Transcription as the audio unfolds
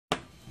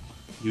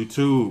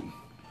YouTube,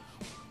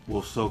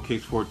 Wolf Soul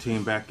Kicks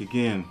 14 back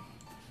again.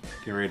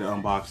 Get ready to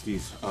unbox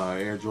these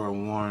Air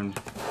Jordan 1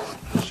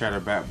 Shatter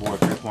Backboard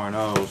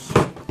 3.0s.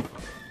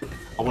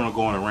 I want to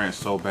go on a rant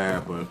so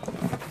bad, but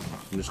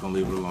I'm just going to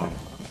leave it alone.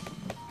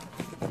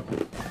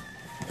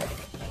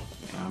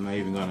 I'm not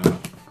even going to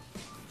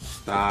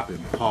stop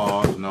and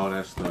pause and all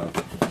that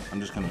stuff. I'm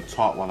just going to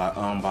talk while I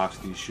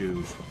unbox these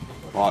shoes.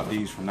 Bought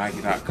these from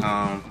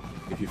Nike.com.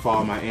 If you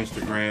follow my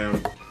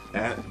Instagram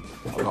at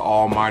the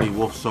almighty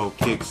Wolf Soul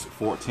Kicks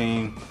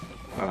 14,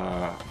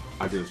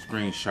 I did a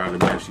screenshot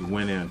and actually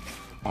went in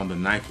on the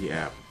Nike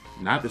app.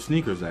 Not the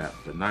sneakers app,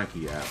 the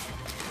Nike app.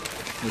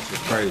 Which is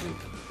crazy.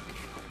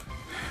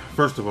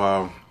 First of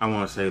all, I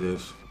want to say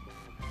this.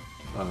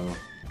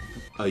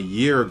 A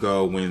year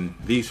ago when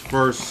these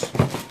first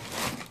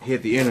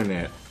hit the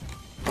internet,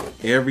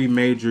 every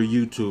major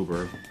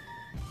YouTuber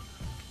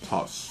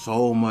talked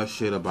so much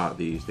shit about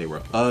these. They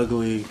were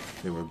ugly,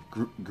 they were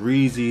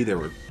greasy, they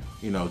were,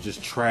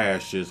 just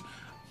trash.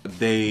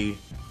 They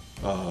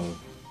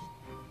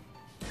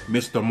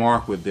missed the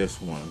mark with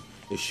this one.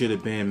 It should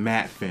have been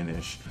matte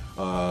finish.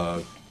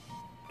 Why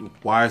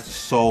is the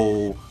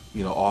sole,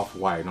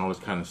 off-white and all this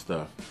kind of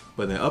stuff.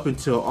 But then up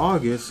until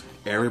August,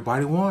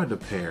 everybody wanted a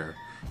pair.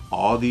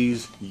 All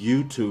these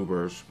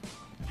YouTubers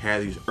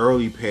had these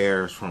early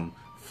pairs from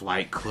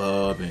Flight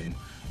Club, and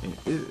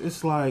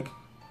it's like,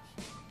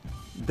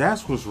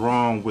 that's what's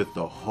wrong with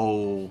the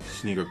whole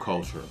sneaker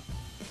culture.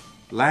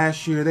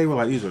 Last year, they were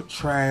like, these are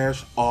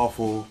trash,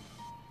 awful,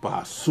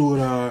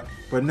 basura.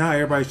 But now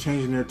everybody's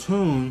changing their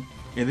tune,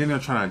 and then they're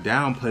trying to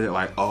downplay it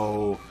like,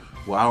 oh,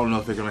 well, I don't know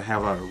if they're going to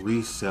have a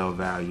resale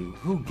value.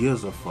 Who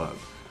gives a fuck?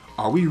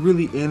 Are we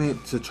really in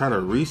it to try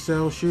to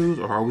resell shoes,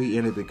 or are we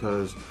in it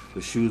because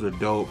the shoes are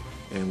dope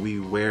and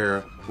we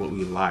wear what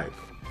we like?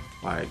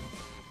 Like,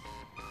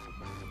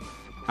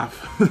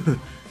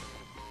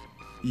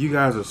 you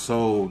guys are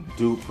so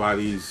duped by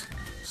these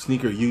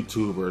sneaker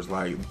YouTubers.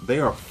 Like, they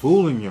are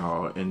fooling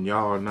y'all, and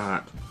y'all are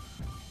not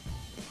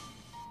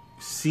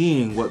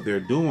seeing what they're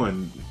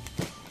doing.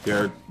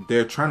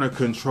 They're trying to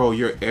control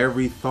your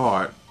every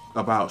thought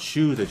about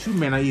shoes that you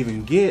may not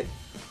even get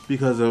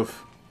because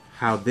of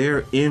how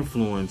their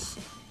influence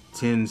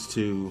tends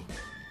to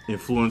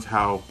influence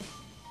how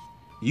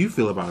you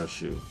feel about a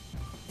shoe.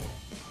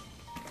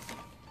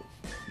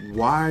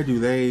 Why do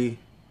they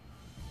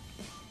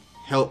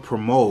help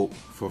promote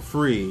for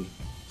free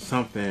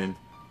something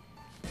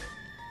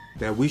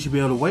that we should be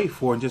able to wait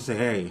for and just say,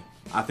 hey,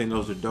 I think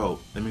those are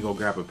dope, let me go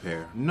grab a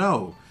pair?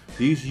 No.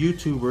 These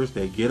YouTubers,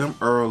 they get them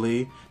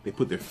early, they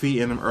put their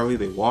feet in them early,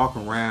 they walk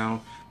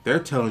around, they're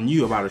telling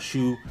you about a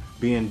shoe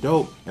being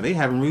dope, and they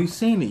haven't really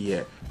seen it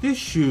yet. This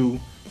shoe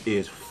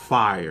is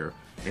fire.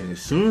 And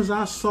as soon as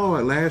I saw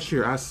it last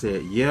year, I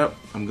said, yep,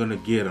 I'm gonna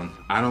get them.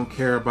 I don't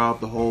care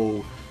about the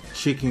whole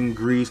chicken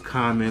grease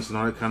comments and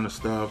all that kind of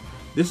stuff.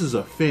 This is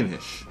a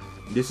finish.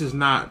 This is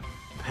not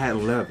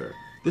patent leather.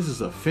 This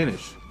is a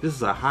finish. This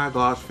is a high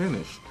gloss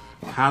finish.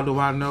 How do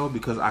I know?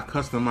 Because I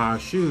customize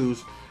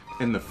shoes.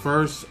 In the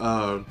first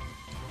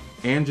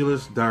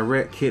Angelus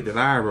Direct kit that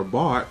I ever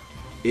bought,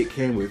 it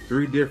came with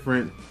 3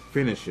 different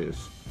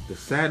finishes: the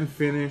satin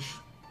finish,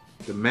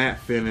 the matte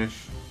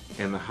finish,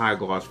 and the high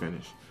gloss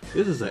finish.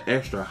 This is an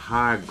extra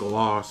high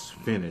gloss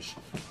finish,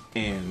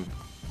 and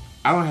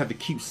I don't have to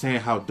keep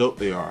saying how dope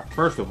they are.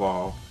 First of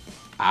all,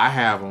 I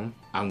have them.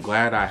 I'm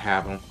glad I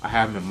have them. I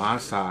have them in my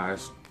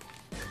size.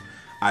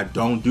 I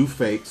don't do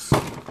fakes.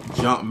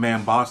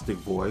 Jumpman Bostic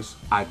voice.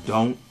 I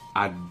don't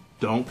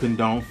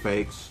condone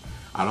fakes.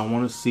 I don't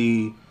want to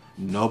see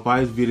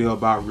nobody's video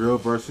about real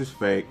versus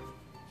fake,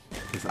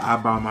 because I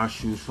buy my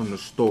shoes from the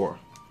store.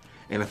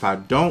 And if I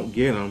don't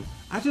get them,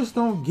 I just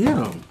don't get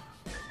them.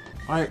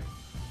 Like,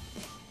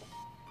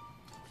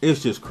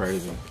 it's just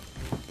crazy.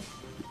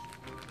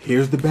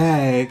 Here's the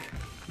bag.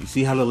 You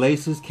see how the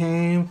laces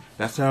came?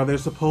 That's how they're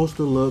supposed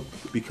to look,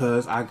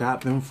 because I got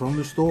them from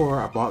the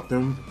store. I bought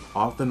them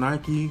off the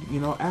Nike,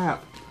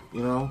 app.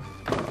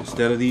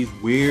 Instead of these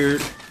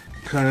weird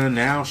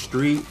canal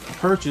street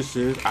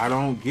purchases. I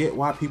don't get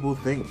why people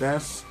think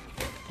that's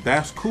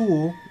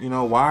cool.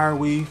 Why are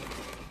we?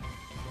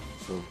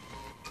 So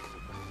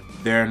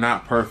they're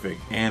not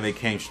perfect, and they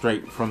came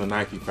straight from the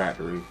Nike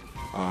factory.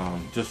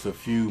 Just a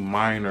few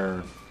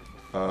minor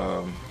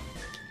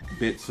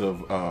bits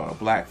of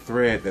black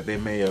thread that they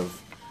may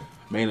have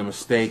made a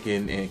mistake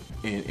in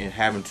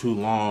having too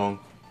long.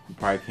 You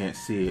probably can't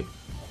see it,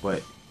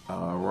 but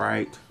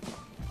right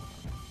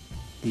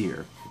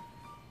here,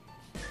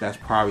 that's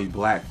probably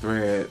black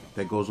thread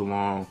that goes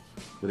along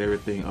with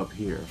everything up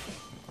here.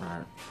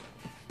 Alright.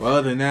 But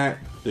other than that,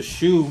 the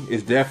shoe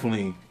is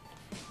definitely,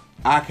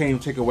 I can't even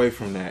take away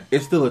from that.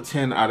 It's still a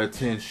 10 out of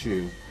 10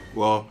 shoe.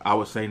 Well, I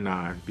would say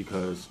 9,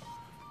 because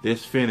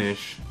this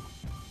finish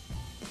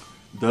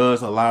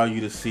does allow you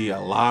to see a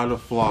lot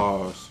of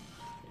flaws.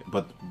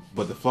 But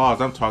the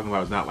flaws I'm talking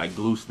about is not like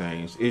glue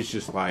stains. It's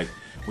just like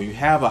when you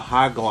have a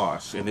high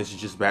gloss, and this is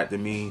just back to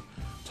me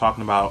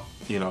talking about,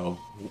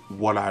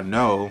 what I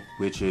know,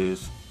 which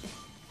is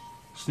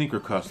sneaker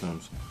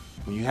customs.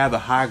 When you have the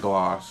high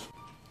gloss,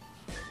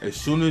 As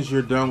soon as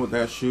you're done with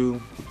that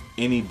shoe,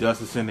 any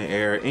dust that's in the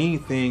air,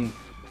 anything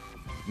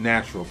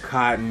natural,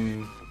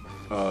 cotton,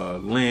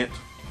 lint,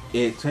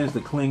 it tends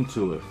to cling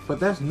to it. But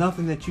that's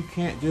nothing that you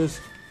can't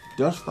just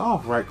dust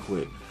off right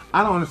quick.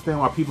 I don't understand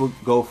why people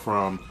go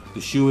from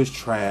the shoe is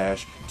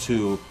trash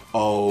to,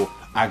 oh,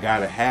 I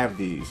gotta have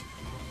these.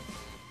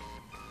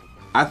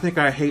 I think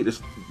I hate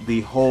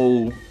the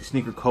whole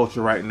sneaker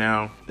culture right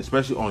now,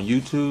 especially on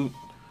YouTube,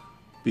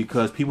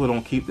 because people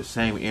don't keep the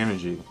same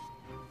energy.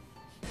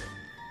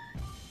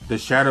 The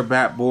shatter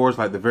backboards,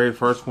 like the very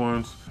first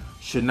ones,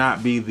 should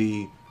not be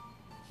the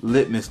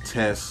litmus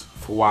test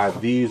for why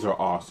these are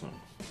awesome.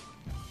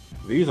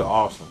 These are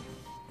awesome.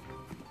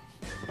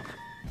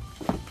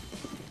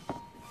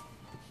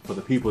 For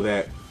the people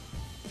that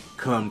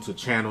come to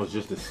channels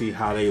just to see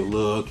how they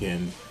look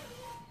and,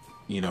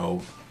 you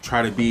know,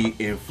 try to be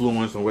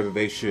influenced on whether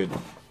they should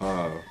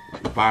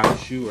buy the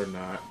shoe or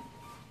not.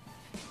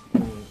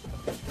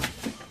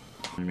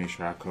 Let me make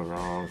sure I cover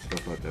all the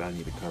stuff up that I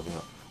need to cover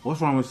up. What's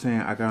wrong with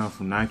saying I got them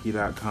from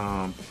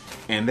Nike.com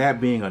and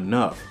that being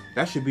enough?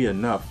 That should be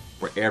enough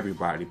for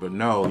everybody. But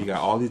no, you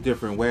got all these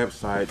different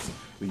websites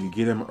where you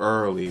get them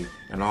early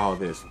and all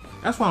this.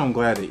 That's why I'm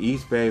glad that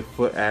East Bay,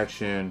 Foot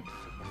Action,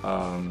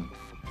 Foot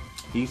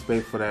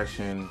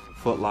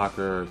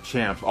Locker,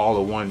 Champs, all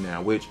are one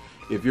now. Which,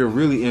 if you're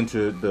really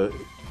into the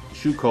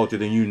shoe culture,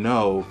 then you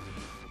know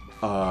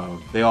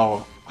they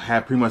all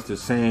have pretty much the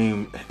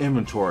same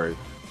inventory.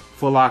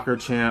 Foot Locker,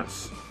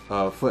 Champs,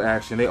 Foot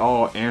Action, they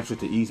all answer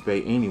to East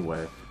Bay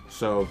anyway.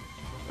 So,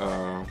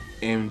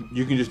 and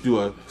you can just do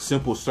a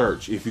simple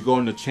search. If you go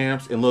into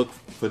Champs and look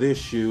for this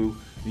shoe,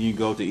 then you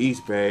go to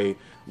East Bay.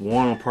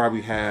 One will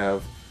probably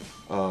have,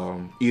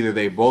 either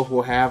they both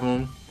will have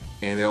them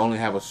and they only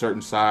have a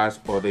certain size,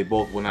 or they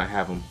both will not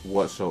have them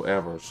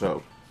whatsoever.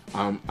 So,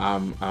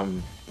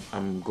 I'm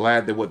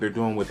glad that what they're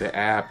doing with the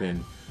app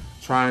and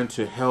trying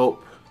to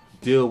help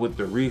deal with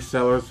the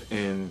resellers,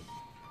 and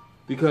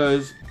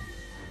because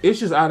it's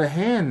just out of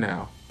hand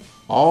now.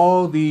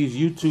 All these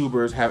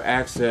YouTubers have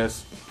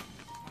access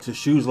to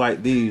shoes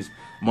like these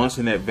months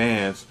in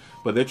advance,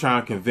 but they're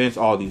trying to convince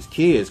all these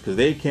kids, because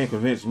they can't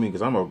convince me,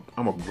 because I'm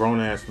a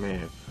grown-ass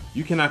man.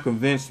 You cannot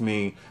convince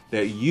me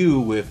that you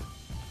with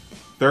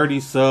 30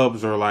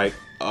 subs or like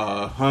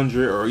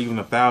 100 or even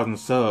 1,000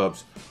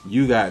 subs,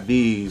 you got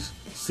these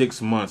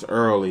 6 months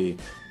early.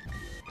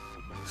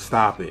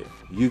 Stop it.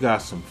 You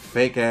got some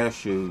fake ass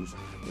shoes.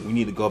 We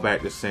need to go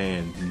back to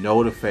saying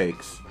no to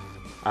fakes.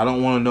 I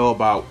don't want to know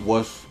about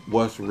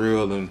what's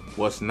real and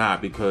what's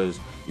not, because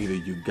either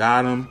you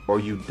got them or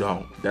you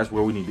don't. That's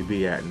where we need to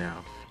be at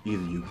now.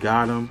 Either you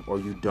got them or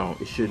you don't.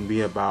 It shouldn't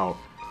be about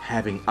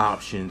having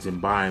options and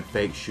buying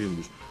fake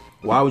shoes.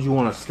 Why would you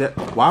want to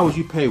Why would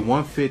you pay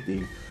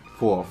 $150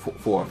 for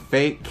a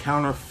fake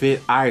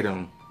counterfeit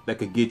item that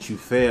could get you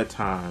fair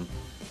time,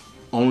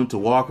 only to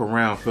walk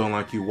around feeling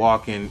like you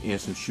walking in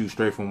some shoes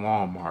straight from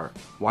Walmart?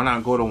 Why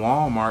not go to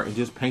Walmart and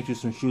just paint you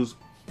some shoes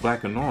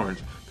black and orange?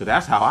 Because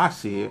that's how I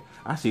see it.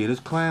 I see it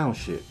as clown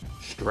shit.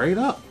 Straight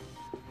up.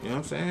 You know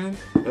what I'm saying?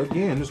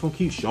 Again, I'm just going to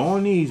keep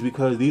showing these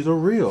because these are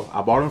real.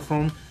 I bought them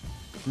from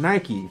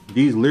Nike.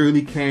 These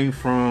literally came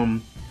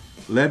from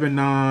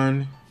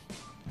Lebanon,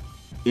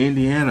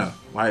 Indiana.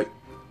 Like,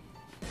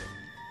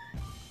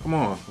 come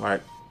on.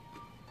 Like,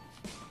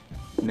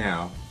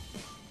 now,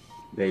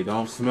 they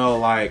don't smell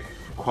like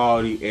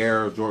quality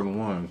Air Jordan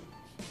 1.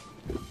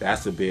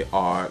 That's a bit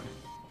odd.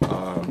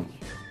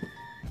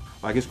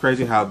 Like, it's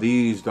crazy how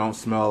these don't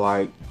smell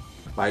like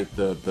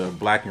the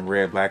black and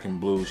red, black and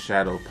blue,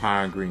 shadow,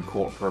 pine green,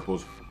 court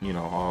purples, you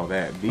know, all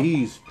that.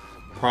 These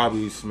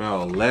probably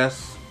smell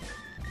less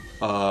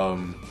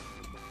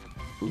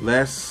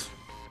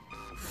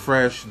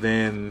fresh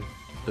than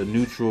the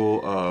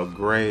neutral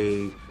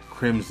gray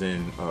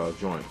crimson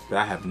joints that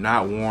I have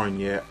not worn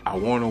yet. I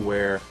want to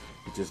wear.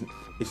 It's just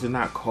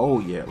not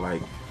cold yet.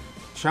 Like,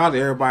 shout out to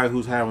everybody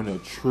who's having a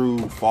true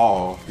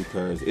fall,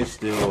 because it's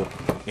still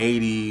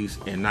 80s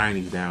and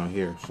 90s down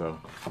here. So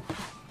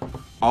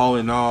all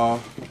in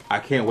all, I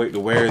can't wait to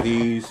wear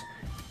these.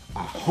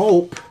 I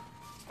hope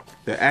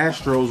the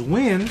Astros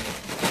win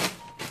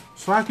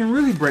so I can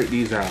really break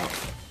these out.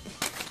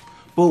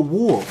 But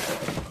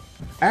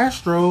Wolf,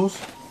 Astros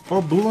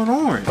are blue and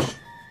orange.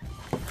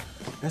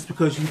 That's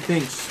because you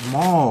think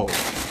small.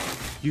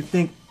 You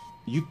think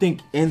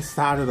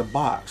inside of the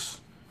box.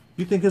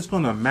 You think it's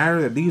going to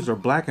matter that these are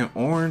black and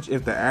orange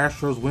if the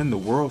Astros win the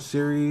World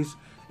Series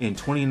in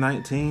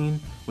 2019,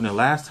 when the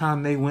last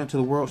time they went to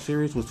the World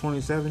Series was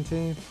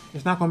 2017?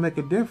 It's not going to make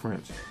a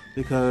difference,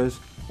 because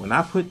when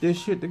I put this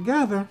shit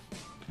together,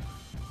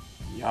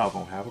 y'all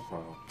going to have a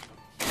problem.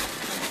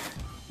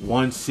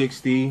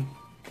 160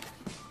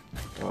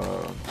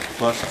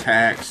 plus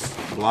tax,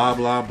 blah,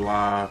 blah,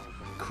 blah,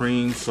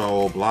 cream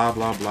sole, blah,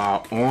 blah,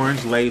 blah,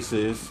 orange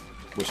laces,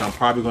 which I'm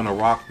probably going to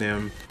rock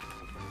them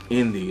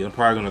in these. I'm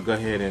probably going to go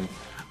ahead and...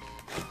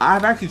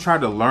 I've actually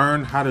tried to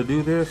learn how to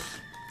do this.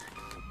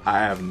 I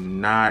have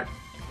not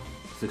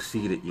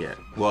succeeded yet.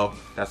 Well,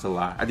 that's a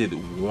lie. I did it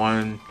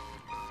one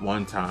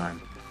time.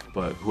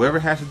 But whoever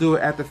has to do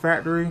it at the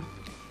factory,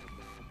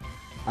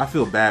 I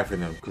feel bad for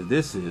them because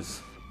this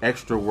is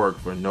extra work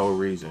for no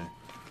reason.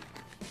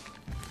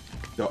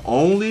 The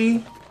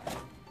only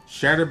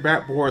Shattered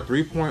Backboard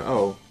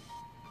 3.0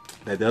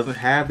 that doesn't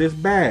have this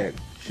bag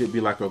should be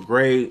like a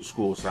grade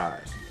school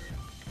size.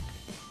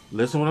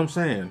 Listen what I'm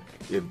saying.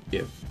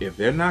 If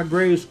they're not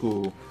grade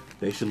school,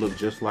 they should look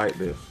just like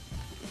this.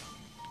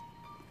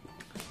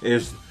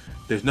 There's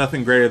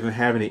nothing greater than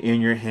having it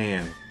in your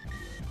hand,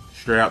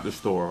 straight out the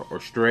store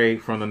or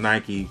straight from the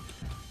Nike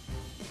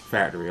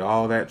factory.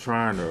 All that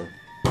trying to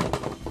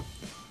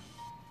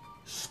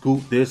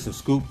scoop this and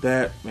scoop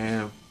that,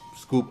 man,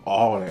 scoop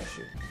all that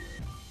shit.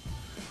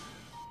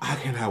 I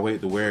cannot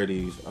wait to wear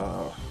these.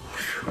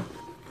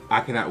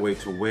 I cannot wait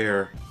to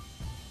wear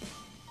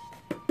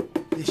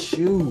this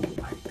shoe.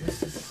 Like,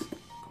 this is,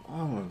 come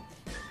on.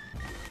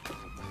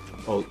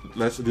 Oh,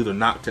 let's do the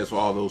knock test for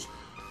all those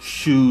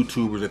shoe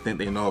tubers that think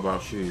they know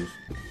about shoes.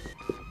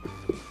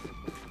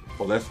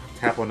 Oh, let's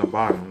tap on the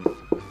bottom.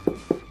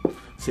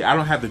 See, I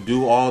don't have to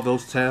do all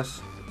those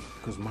tests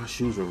because my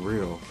shoes are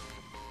real.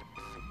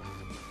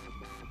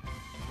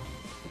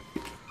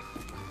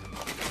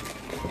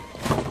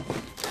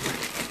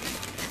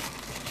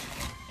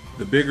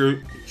 The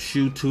bigger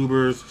shoe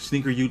tubers,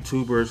 sneaker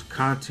YouTubers,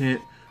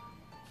 content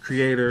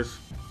creators,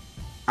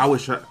 I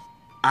wish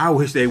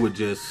they would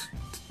just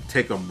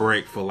take a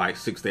break for like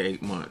 6 to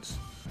 8 months.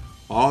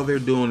 All they're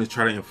doing is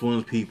try to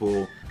influence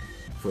people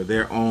for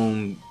their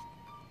own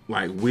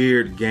like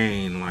weird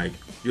gain. Like,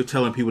 you're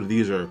telling people that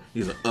these are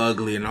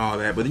ugly and all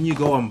that, but then you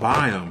go and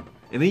buy them,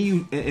 and then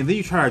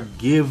you try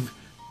to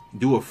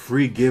do a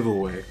free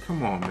giveaway.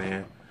 Come on,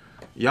 man.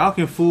 Y'all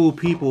can fool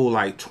people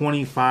like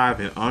 25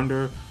 and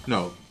under.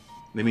 No,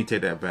 let me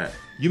take that back.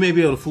 You may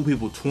be able to fool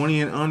people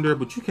 20 and under,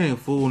 but you can't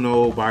fool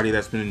nobody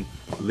that's been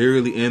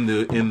literally in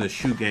the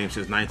shoe game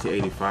since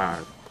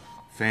 1985.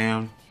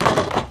 Fam,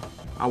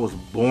 I was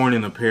born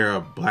in a pair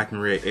of black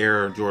and red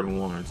Air Jordan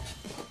 1s.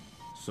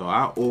 So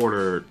I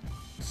ordered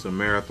some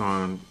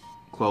marathon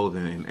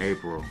clothing in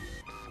April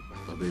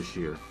of this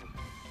year.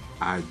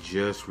 I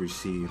just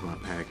received my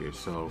package,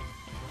 so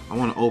I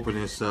want to open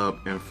this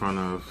up in front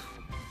of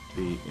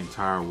the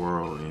entire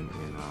world and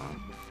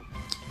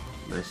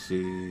let's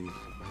see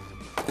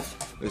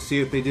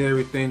if they did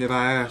everything that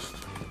I asked.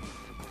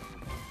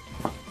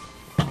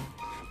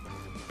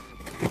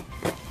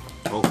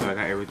 Hopefully I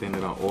got everything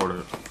that I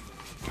ordered.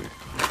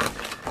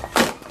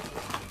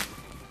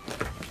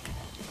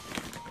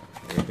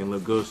 Everything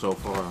look good so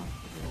far.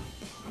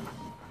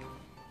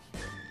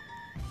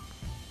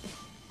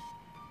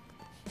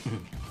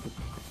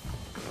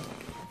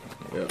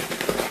 Yep.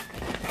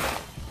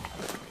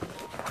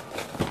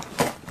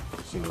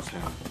 Let's see what's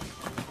happening.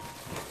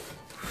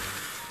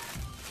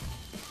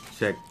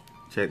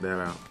 Check that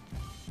out.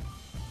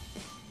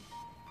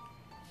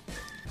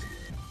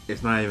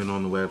 It's not even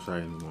on the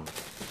website anymore.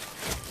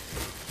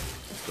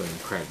 Go ahead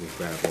and crack this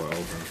bad boy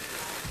open.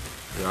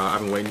 Y'all,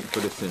 I've been waiting for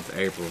this since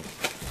April.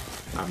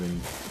 I've been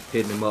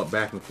hitting them up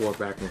back and forth.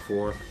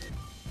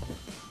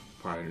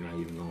 Probably not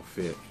even gonna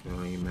fit. It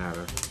don't even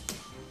matter.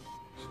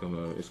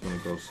 It's gonna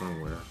go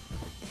somewhere.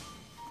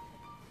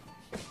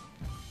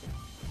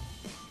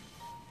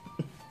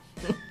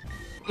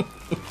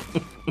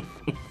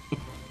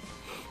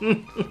 It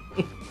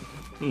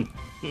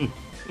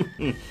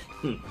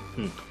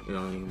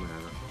don't even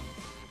matter.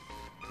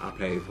 I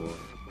paid for it. It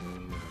don't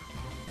even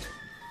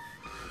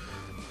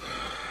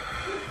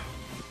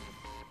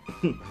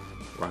matter.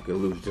 Rock it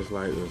loose just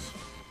like this.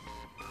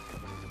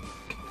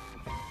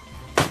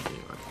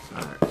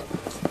 Alright.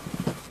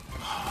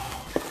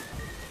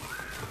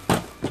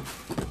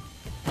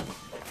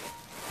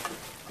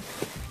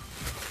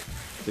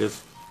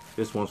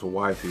 This one's for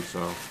wifey, so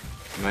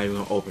I'm not even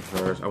gonna open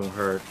hers. I want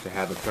her to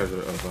have the pleasure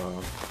of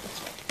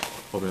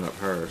opening up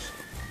hers.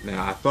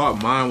 Now, I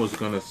thought mine was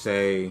gonna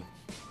say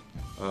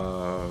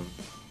the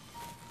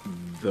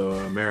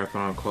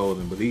marathon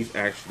clothing, but these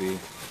actually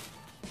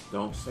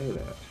don't say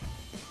that.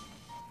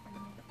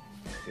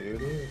 There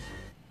it is.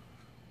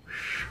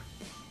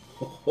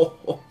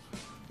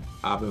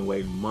 I've been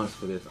waiting months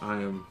for this.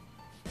 I am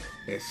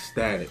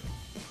ecstatic.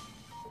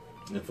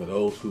 And for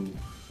those who,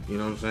 you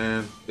know what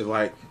I'm saying, it's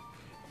like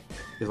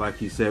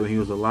he said when he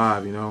was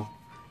alive, you know,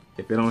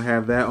 if they don't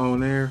have that on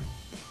there,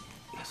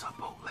 it's a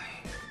bootleg.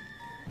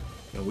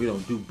 And we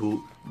don't do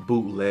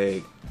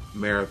bootleg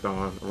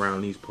marathon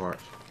around these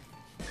parts.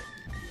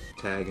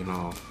 Tag and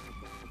all.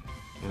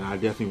 And I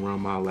definitely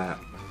run my lap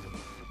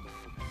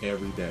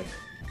every day.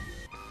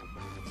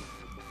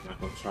 Not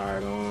gonna try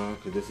it on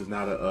because this is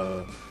not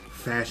a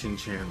fashion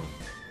channel.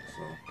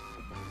 So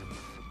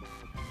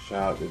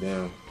shout out to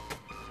them.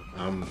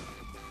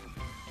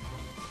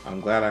 I'm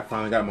glad I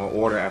finally got my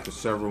order after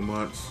several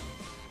months.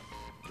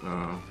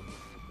 I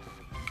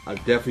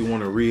definitely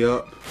want to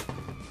re-up.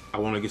 I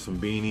want to get some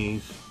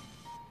beanies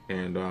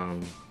and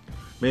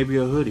maybe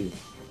a hoodie.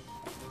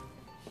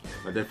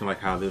 I definitely like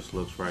how this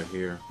looks right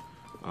here.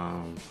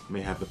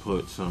 May have to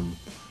put some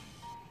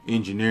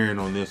engineering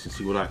on this and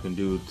see what I can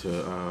do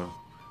to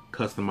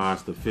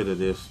customize the fit of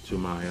this to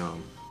my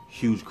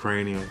huge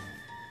cranium.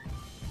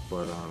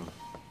 But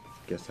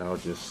guess I'll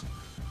just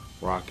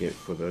rock it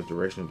for the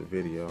duration of the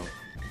video.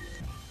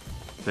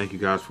 Thank you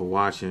guys for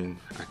watching.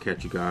 I'll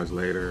catch you guys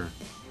later.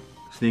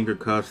 Sneaker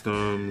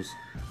customs,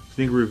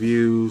 sneaker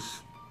reviews,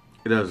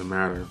 it doesn't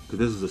matter because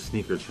this is a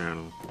sneaker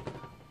channel.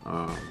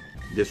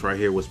 This right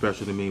here was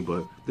special to me,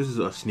 but this is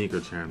a sneaker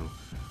channel.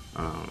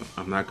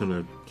 I'm not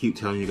gonna keep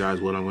telling you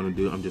guys what I'm gonna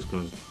do. I'm just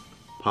gonna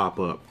pop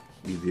up.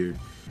 It'll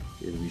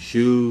be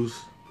shoes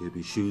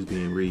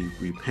being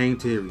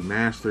repainted,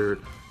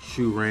 remastered,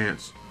 shoe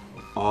rants,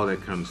 all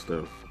that kind of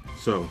stuff.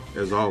 So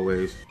as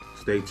always,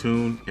 stay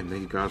tuned and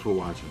thank you guys for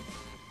watching.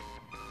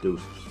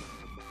 Deuces.